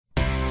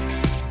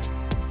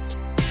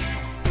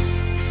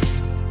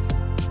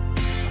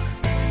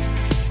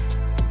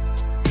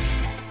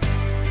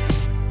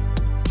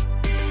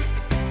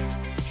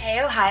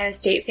Ohio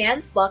State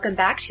fans, welcome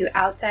back to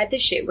Outside the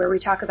Shoe, where we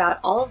talk about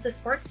all of the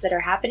sports that are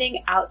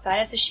happening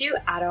outside of the shoe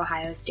at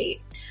Ohio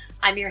State.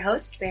 I'm your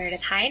host,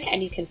 Meredith Hine,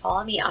 and you can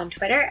follow me on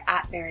Twitter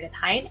at Meredith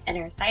Hine and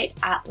our site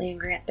at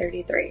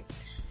LandGrant33.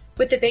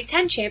 With the Big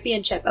Ten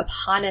Championship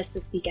upon us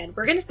this weekend,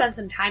 we're going to spend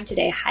some time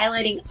today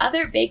highlighting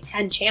other Big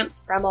Ten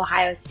champs from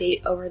Ohio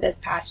State over this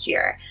past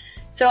year.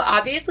 So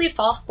obviously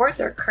fall sports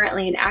are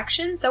currently in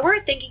action, so we're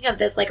thinking of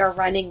this like a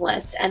running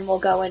list, and we'll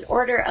go in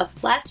order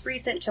of less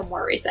recent to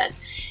more recent.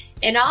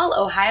 In all,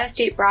 Ohio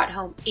State brought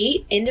home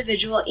 8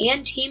 individual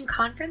and team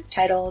conference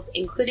titles,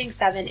 including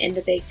 7 in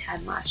the Big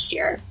Ten last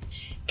year.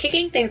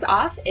 Kicking things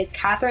off is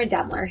Katherine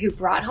Demler, who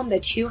brought home the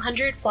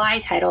 200 fly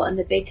title in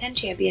the Big Ten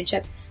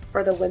Championships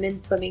for the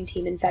women's swimming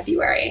team in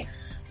February.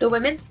 The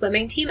women's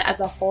swimming team as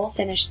a whole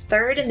finished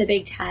 3rd in the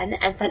Big Ten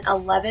and sent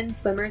 11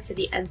 swimmers to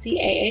the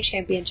NCAA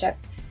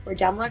Championships, where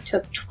Demler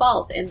took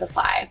 12th in the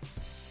fly.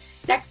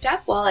 Next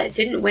up, while it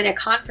didn't win a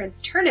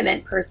conference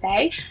tournament per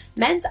se,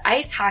 men's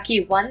ice hockey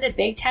won the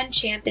Big Ten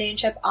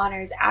Championship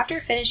honors after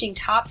finishing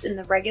tops in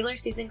the regular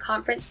season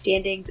conference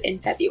standings in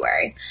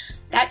February.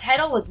 That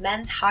title was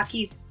men's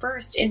hockey's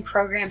first in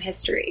program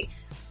history.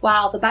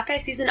 While the Buckeye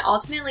season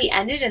ultimately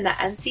ended in the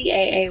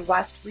NCAA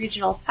West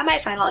Regional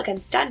semifinal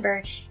against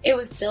Denver, it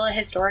was still a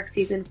historic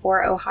season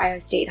for Ohio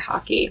State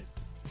hockey.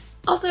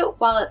 Also,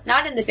 while it's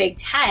not in the Big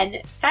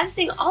Ten,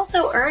 fencing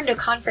also earned a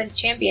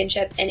conference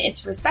championship in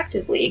its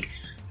respective league,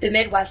 the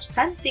Midwest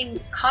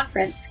Fencing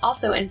Conference,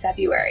 also in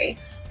February.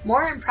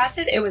 More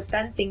impressive, it was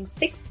fencing's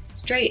 6th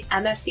straight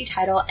MFC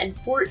title and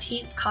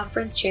 14th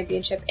conference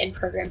championship in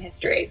program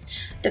history.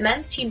 The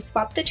men's team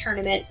swept the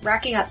tournament,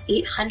 racking up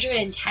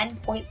 810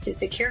 points to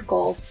secure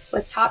gold,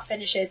 with top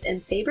finishes in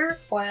saber,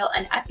 foil,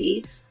 and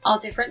épée, all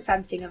different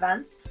fencing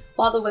events,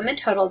 while the women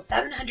totaled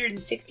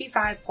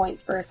 765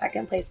 points for a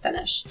second-place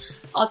finish.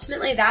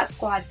 Ultimately, that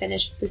squad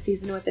finished the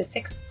season with a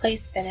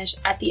 6th-place finish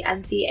at the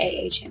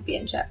NCAA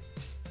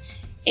Championships.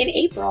 In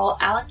April,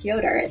 Alec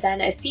Yoder, then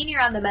a senior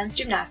on the men's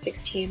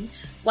gymnastics team,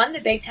 won the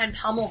Big Ten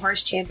Pommel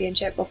Horse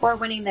Championship before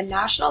winning the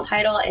national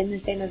title in the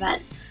same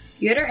event.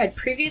 Yoder had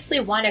previously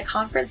won a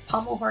conference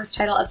pommel horse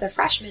title as a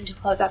freshman to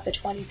close out the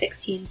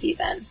 2016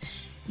 season.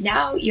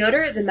 Now,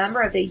 Yoder is a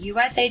member of the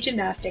USA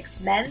Gymnastics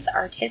men's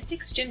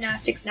artistic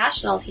gymnastics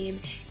national team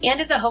and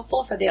is a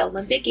hopeful for the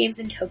Olympic Games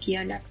in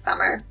Tokyo next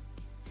summer.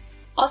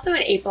 Also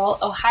in April,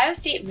 Ohio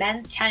State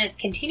men's tennis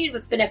continued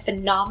what's been a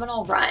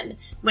phenomenal run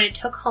when it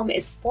took home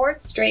its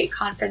 4th straight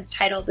conference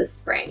title this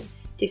spring,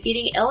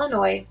 defeating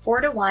Illinois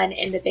 4-1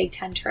 in the Big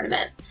Ten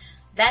tournament.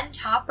 Then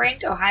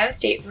top-ranked Ohio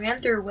State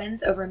ran through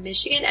wins over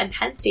Michigan and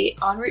Penn State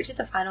en route to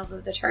the finals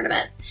of the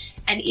tournament,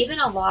 and even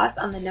a loss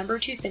on the number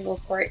 2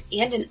 singles court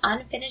and an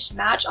unfinished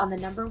match on the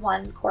number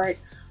 1 court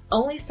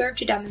only served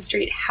to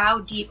demonstrate how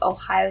deep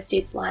Ohio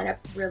State's lineup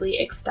really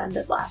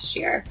extended last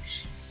year.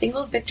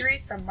 Singles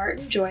victories from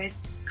Martin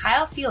Joyce,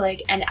 Kyle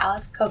Seelig, and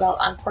Alex Kobelt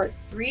on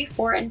courts 3,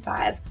 4, and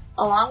 5,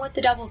 along with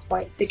the doubles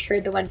point,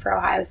 secured the win for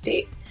Ohio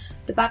State.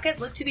 The Buckeyes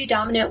look to be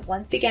dominant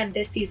once again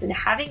this season,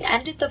 having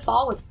ended the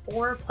fall with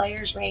 4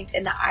 players ranked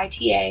in the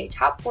ITA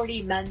Top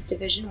 40 Men's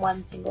Division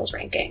I singles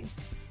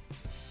rankings.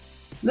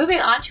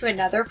 Moving on to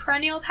another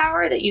perennial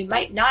power that you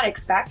might not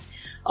expect,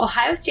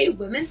 Ohio State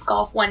women's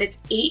golf won its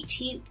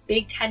 18th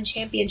Big Ten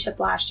championship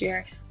last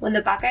year when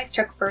the Buckeyes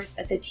took first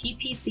at the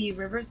TPC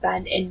Rivers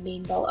Bend in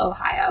Maineville,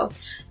 Ohio.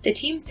 The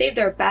team saved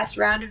their best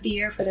round of the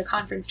year for the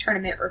conference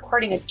tournament,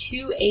 recording a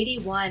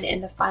 281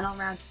 in the final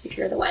round to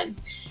secure the win.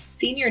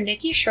 Senior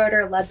Nikki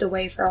Schroeder led the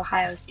way for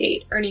Ohio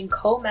State, earning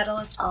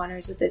co-medalist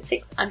honors with a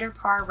 6 under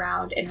par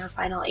round in her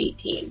final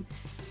 18.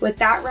 With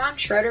that round,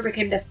 Schroeder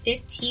became the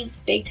 15th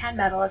Big Ten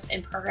medalist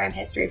in program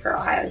history for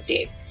Ohio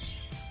State.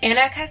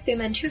 Anna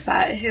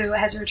Kasuman-Tufa, who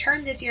has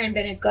returned this year and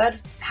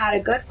had a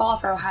good fall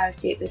for Ohio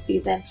State this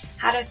season,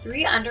 had a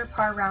 3 under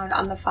par round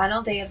on the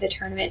final day of the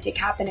tournament to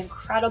cap an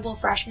incredible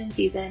freshman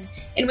season,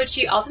 in which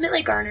she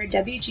ultimately garnered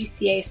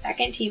WGCA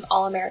second-team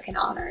All-American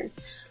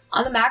honors.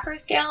 On the macro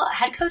scale,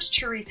 head coach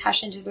Therese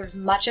Hession deserves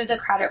much of the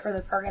credit for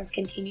the program's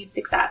continued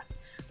success,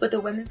 with the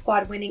women's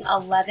squad winning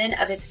 11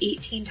 of its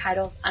 18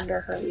 titles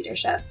under her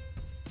leadership.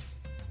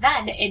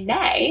 Then, in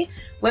May,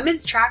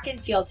 women's track and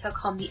field took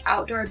home the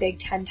outdoor Big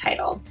Ten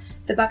title.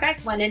 The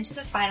Buckeyes went into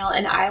the final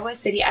in Iowa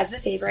City as the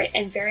favorite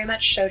and very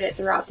much showed it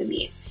throughout the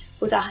meet.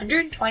 With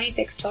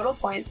 126 total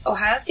points,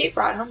 Ohio State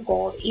brought home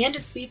gold and a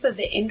sweep of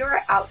the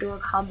indoor-outdoor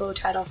combo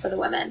title for the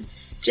women.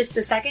 Just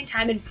the second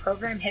time in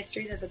program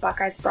history that the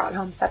Buckeyes brought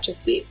home such a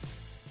sweep.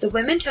 The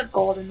women took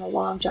gold in the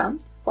long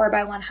jump,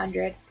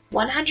 4x100,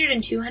 100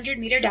 and 200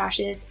 meter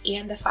dashes,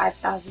 and the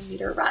 5,000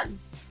 meter run.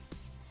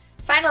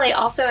 Finally,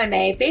 also in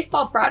May,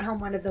 baseball brought home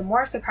one of the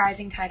more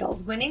surprising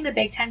titles, winning the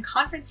Big Ten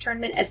Conference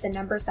Tournament as the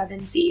number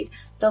 7 seed,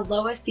 the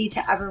lowest seed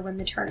to ever win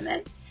the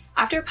tournament.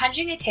 After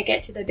punching a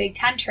ticket to the Big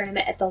Ten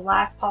Tournament at the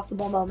last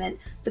possible moment,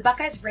 the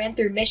Buckeyes ran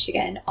through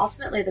Michigan,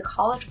 ultimately the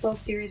College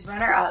World Series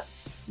runner-up,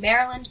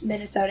 Maryland,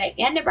 Minnesota,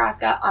 and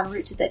Nebraska en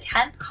route to the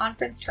 10th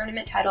conference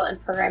tournament title in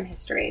program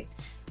history.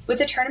 With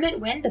the tournament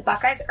win, the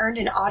Buckeyes earned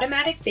an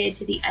automatic bid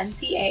to the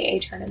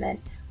NCAA tournament,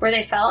 where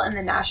they fell in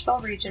the Nashville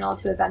Regional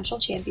to eventual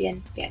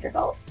champion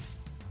Vanderbilt.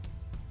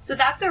 So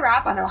that's a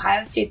wrap on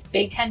Ohio State's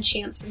Big Ten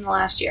champs from the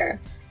last year.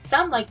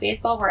 Some, like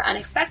baseball, were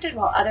unexpected,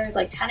 while others,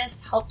 like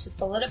tennis, helped to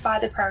solidify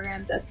the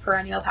programs as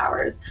perennial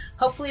powers.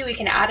 Hopefully we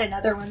can add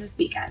another one this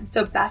weekend,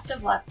 so best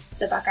of luck to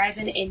the Buckeyes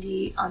in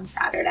Indy on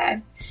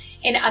Saturday.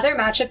 In other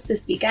matchups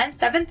this weekend,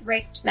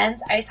 7th-ranked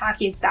men's ice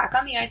hockey is back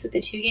on the ice with a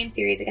 2-game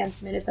series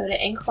against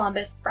Minnesota in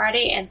Columbus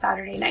Friday and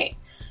Saturday night.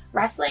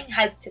 Wrestling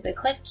heads to the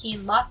Cliff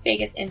Keen Las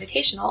Vegas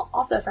Invitational,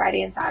 also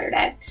Friday and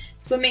Saturday.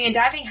 Swimming and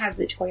diving has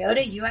the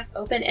Toyota US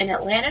Open in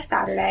Atlanta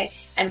Saturday,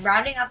 and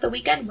rounding out the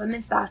weekend,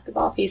 women's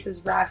basketball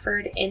faces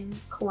Radford in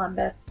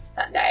Columbus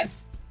Sunday.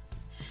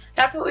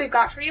 That's what we've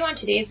got for you on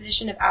today's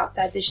edition of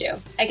Outside the Shoe.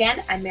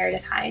 Again, I'm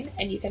Meredith Hine,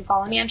 and you can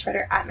follow me on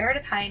Twitter at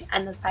Meredith Hine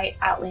and the site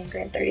at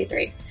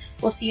Landgren33.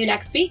 We'll see you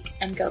next week,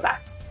 and go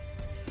Bucks!